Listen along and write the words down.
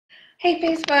Hey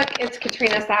Facebook, it's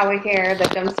Katrina Sawa here, the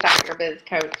Jumpstart Your Biz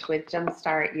Coach with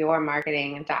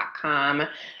jumpstartyourmarketing.com.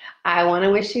 I want to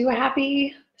wish you a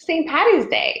happy St. Patty's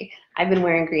Day. I've been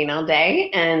wearing green all day,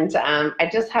 and I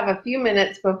just have a few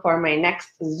minutes before my next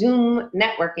Zoom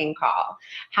networking call.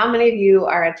 How many of you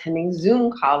are attending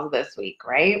Zoom calls this week,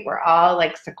 right? We're all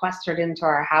like sequestered into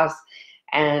our house,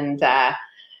 and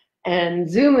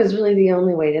Zoom is really the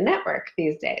only way to network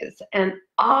these days. And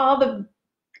all the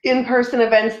in-person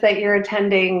events that you're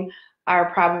attending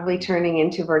are probably turning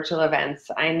into virtual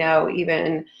events. I know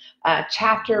even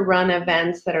chapter run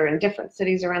events that are in different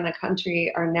cities around the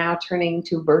country are now turning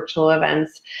to virtual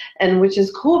events, and which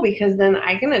is cool because then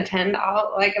I can attend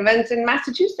all like events in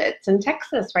Massachusetts and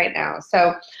Texas right now.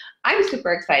 So I'm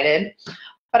super excited.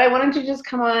 But I wanted to just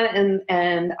come on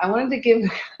and I wanted to give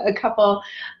a couple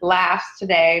laughs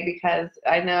today because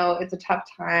I know it's a tough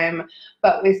time,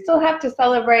 but we still have to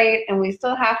celebrate and we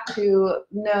still have to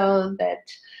know that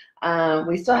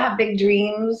we still have big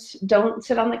dreams. Don't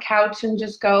sit on the couch and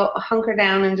just go hunker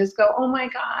down and just go, oh my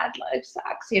God, life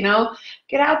sucks, you know?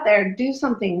 Get out there, do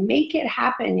something, make it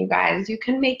happen, you guys. You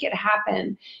can make it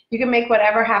happen. You can make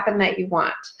whatever happen that you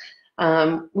want.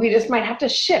 We just might have to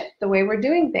shift the way we're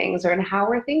doing things or in how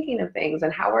we're thinking of things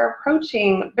and how we're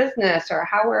approaching business or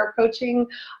how we're approaching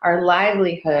our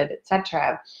livelihood,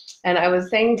 etc. And I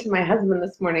was saying to my husband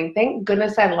this morning, thank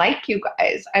goodness I like you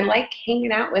guys. I like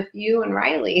hanging out with you and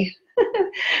Riley,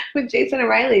 with Jason and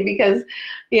Riley, because,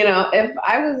 you know, if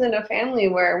I was in a family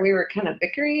where we were kind of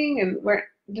bickering and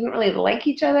didn't really like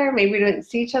each other, maybe we didn't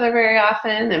see each other very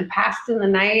often and passed in the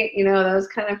night, you know, those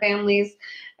kind of families.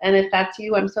 And if that's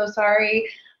you, I'm so sorry,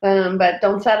 but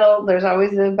don't settle. There's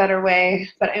always a better way.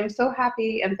 But I'm so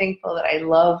happy and thankful that I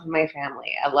love my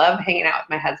family. I love hanging out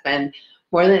with my husband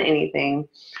more than anything.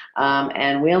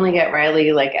 And we only get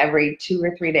Riley like every 2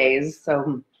 or 3 days.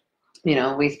 So, you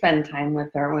know, we spend time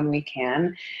with her when we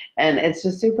can, and it's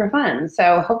just super fun.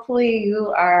 So hopefully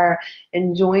you are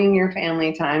enjoying your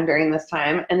family time during this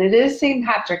time. And it is St.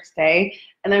 Patrick's Day.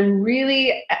 And I'm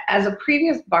really, as a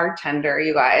previous bartender,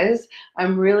 you guys,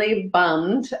 I'm really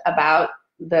bummed about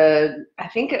I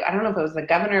don't know if it was the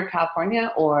governor of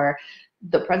California or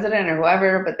the president or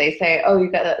whoever, but they say, oh,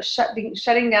 you got to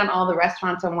shutting down all the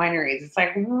restaurants and wineries. It's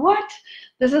like, what?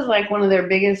 This is like one of their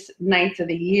biggest nights of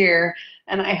the year.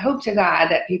 And I hope to God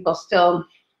that people still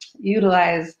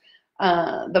utilize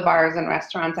the bars and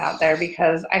restaurants out there,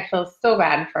 because I feel so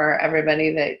bad for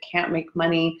everybody that can't make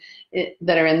money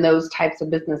that are in those types of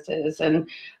businesses. And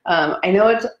I know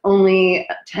it's only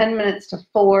 10 minutes to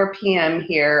 4 p.m.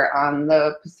 here on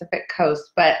the Pacific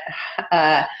Coast, but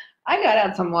I got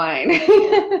out some wine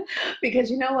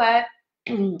because you know what?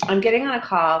 I'm getting on a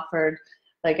call for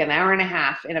like an hour and a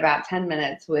half in about 10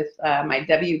 minutes with my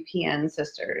WPN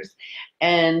sisters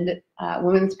and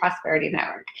Women's Prosperity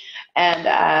Network. And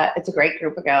it's a great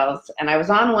group of girls. And I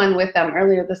was on one with them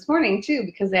earlier this morning too,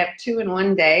 because they have 2 in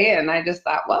one day. And I just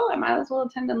thought, well, I might as well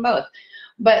attend them both.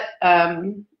 But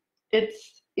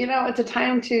it's, you know, it's a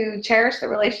time to cherish the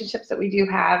relationships that we do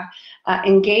have,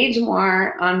 engage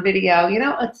more on video. You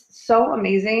know, it's so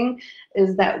amazing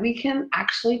is that we can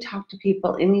actually talk to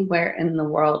people anywhere in the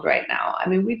world right now. I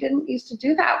mean, we didn't used to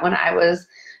do that when I was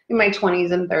in my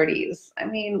 20s and 30s. I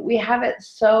mean, we have it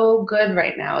so good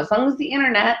right now. As long as the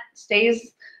internet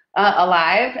stays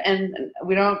alive and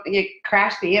we don't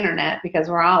crash the internet because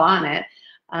we're all on it.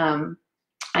 I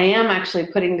am actually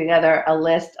putting together a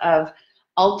list of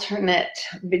alternate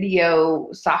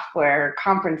video software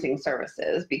conferencing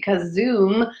services, because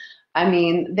Zoom, I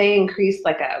mean, they increased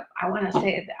like I want to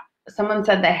say that someone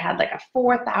said they had like a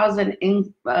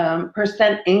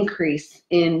 4,000% increase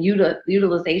in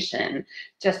utilization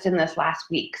just in this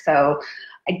last week. So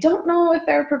I don't know if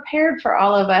they're prepared for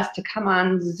all of us to come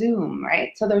on Zoom,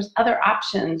 right? So there's other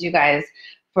options, you guys,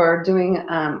 for doing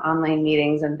online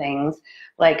meetings and things.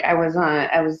 Like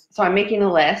so I'm making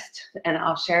a list and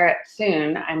I'll share it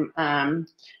soon. I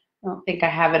don't think I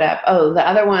have it up. Oh, the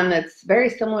other one that's very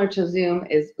similar to Zoom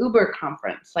is Uber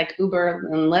Conference, like Uber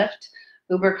and Lyft.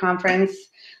 Uber Conference,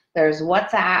 there's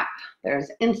WhatsApp,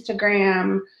 there's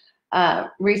Instagram,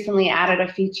 recently added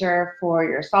a feature for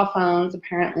your cell phones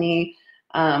apparently,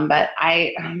 but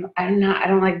I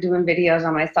don't like doing videos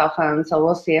on my cell phone, so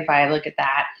we'll see if I look at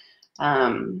that.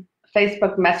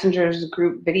 Facebook Messenger's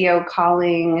group video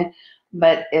calling,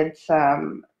 but it's, I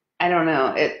don't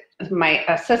know, my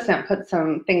assistant put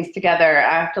some things together.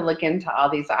 I have to look into all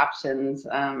these options.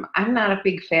 I'm not a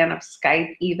big fan of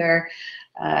Skype either.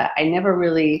 I never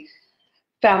really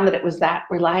found that it was that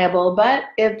reliable, but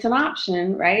it's an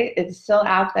option, right? It's still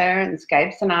out there, and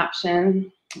Skype's an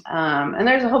option. And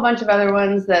there's a whole bunch of other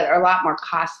ones that are a lot more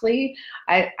costly.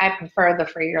 I prefer the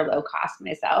free or low cost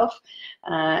myself.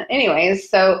 Anyways,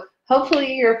 so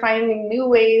hopefully you're finding new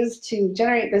ways to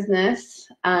generate business.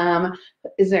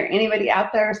 Is there anybody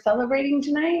out there celebrating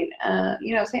tonight?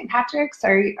 You know, St. Patrick's,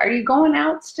 are you going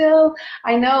out still?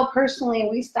 I know personally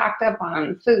we stocked up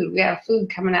on food. We have food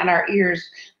coming out our ears.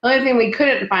 The only thing we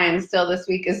couldn't find still this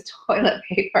week is toilet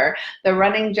paper. The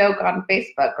running joke on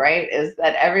Facebook, right, is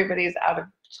that everybody's out of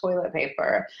toilet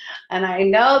paper. And I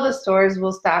know the stores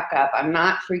will stock up. I'm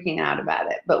not freaking out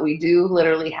about it, but we do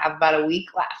literally have about a week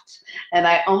left. And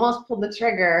I almost pulled the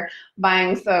trigger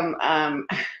buying some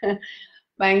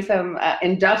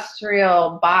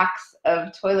industrial box of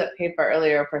toilet paper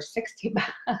earlier for 60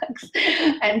 bucks.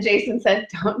 And Jason said,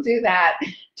 don't do that.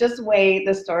 Just wait.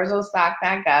 The stores will stock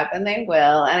back up, and they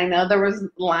will. And I know there was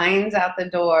lines out the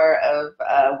door of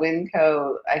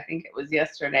Winco. I think it was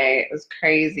yesterday. It was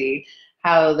crazy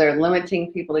how they're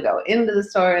limiting people to go into the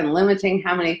store and limiting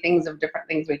how many things of different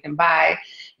things we can buy.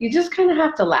 You just kind of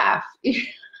have to laugh.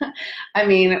 I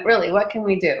mean, really, what can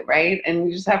we do, right? And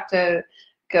you just have to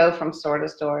go from store to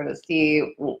store to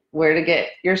see where to get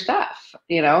your stuff,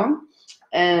 you know?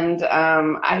 And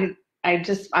I'm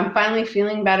finally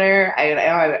feeling better.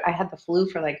 I had the flu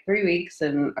for like 3 weeks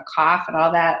and a cough and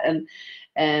all that.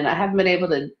 And I haven't been able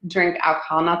to drink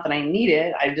alcohol, not that I need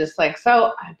it. I just like,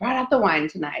 so I brought out the wine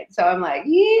tonight. So I'm like,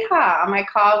 yeehaw, on my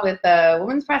call with the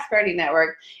Women's Prosperity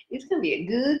Network. It's going to be a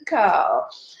good call.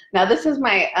 Now, this is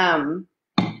my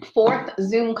fourth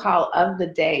Zoom call of the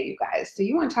day, you guys. So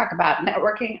you want to talk about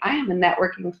networking? I am a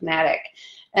networking fanatic.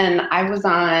 And I was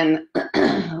on,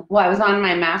 well, I was on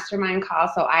my mastermind call.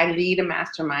 So I lead a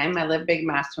mastermind, my Live Big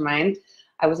mastermind.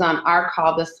 I was on our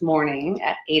call this morning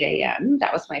at 8 a.m.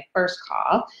 That was my first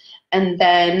call. And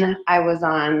then I was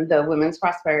on the Women's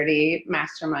Prosperity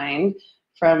Mastermind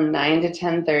from 9 to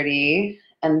 10:30.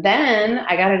 And then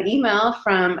I got an email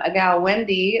from a gal,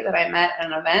 Wendy, that I met at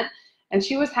an event, and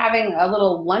she was having a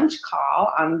little lunch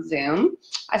call on Zoom.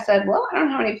 I said, well, I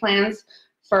don't have any plans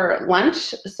for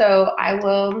lunch, so I'll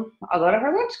go to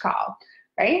her lunch call,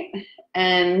 right?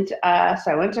 And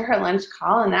so I went to her lunch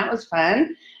call, and that was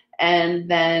fun. And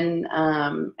then,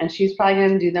 and she's probably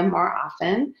going to do them more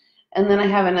often. And then I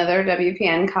have another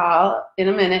WPN call in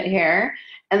a minute here.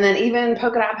 And then even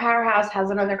Polka Dot Powerhouse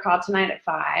has another call tonight at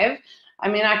 5. I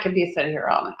mean, I could be sitting here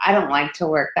all night. I don't like to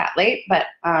work that late, but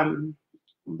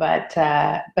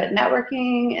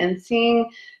networking and seeing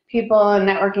people and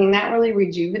networking, that really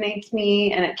rejuvenates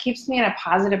me, and it keeps me in a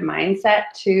positive mindset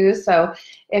too. So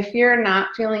if you're not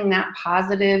feeling that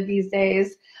positive these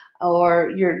days, or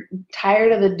you're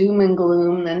tired of the doom and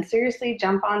gloom, then seriously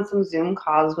jump on some Zoom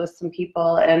calls with some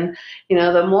people. And, you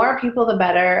know, the more people, the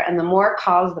better, and the more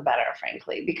calls, the better,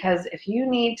 frankly, because if you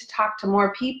need to talk to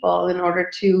more people in order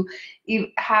to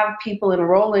have people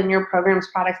enroll in your programs,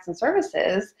 products, and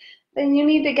services, then you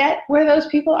need to get where those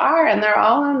people are, and they're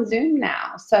all on Zoom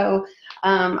now. So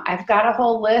I've got a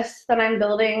whole list that I'm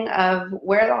building of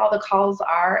where all the calls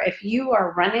are. If you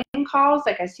are running calls,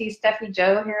 like I see Steffi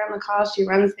Joe here on the call, she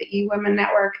runs the eWomen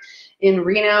Network in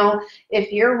Reno. If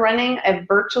you're running a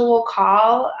virtual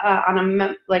call on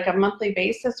a monthly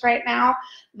basis right now,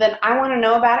 then I want to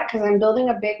know about it, because I'm building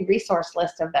a big resource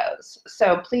list of those.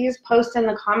 So please post in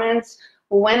the comments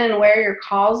when and where your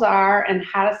calls are, and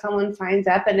how someone signs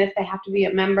up, and if they have to be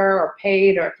a member or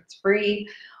paid, or if it's free,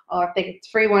 or if it's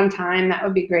free one time. That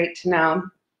would be great to know.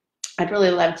 I'd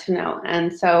really love to know.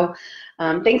 And so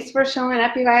thanks for showing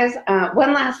up, you guys.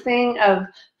 One last thing of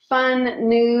fun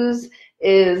news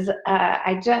is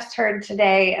I just heard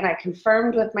today, and I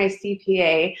confirmed with my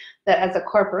CPA, that as a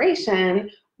corporation,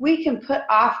 we can put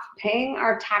off paying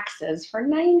our taxes for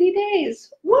 90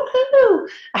 days. Woohoo!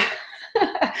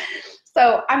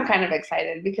 So I'm kind of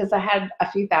excited, because I had a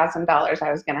few $1,000s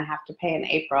I was going to have to pay in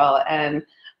April, and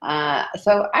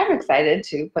so I'm excited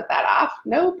to put that off,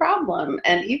 no problem.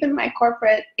 And even my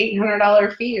corporate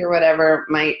 $800 fee or whatever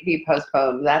might be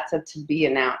postponed. That's a to be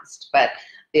announced, but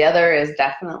the other is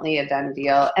definitely a done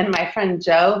deal. And my friend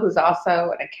Joe, who's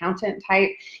also an accountant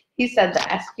type, he said the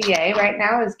SBA right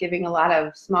now is giving a lot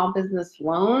of small business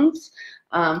loans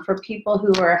for people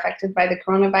who are affected by the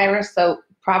coronavirus. So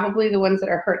probably the ones that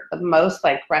are hurt the most,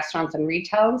 like restaurants and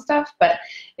retail and stuff. But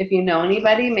if you know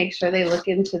anybody, make sure they look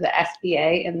into the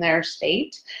SBA in their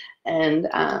state and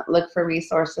look for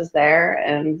resources there.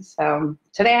 And so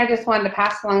today I just wanted to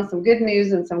pass along some good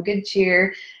news and some good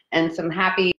cheer and some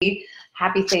happy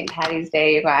St. Patty's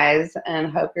Day, you guys,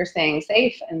 and hope you're staying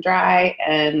safe and dry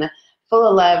and full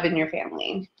of love in your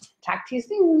family. Talk to you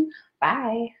soon.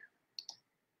 Bye.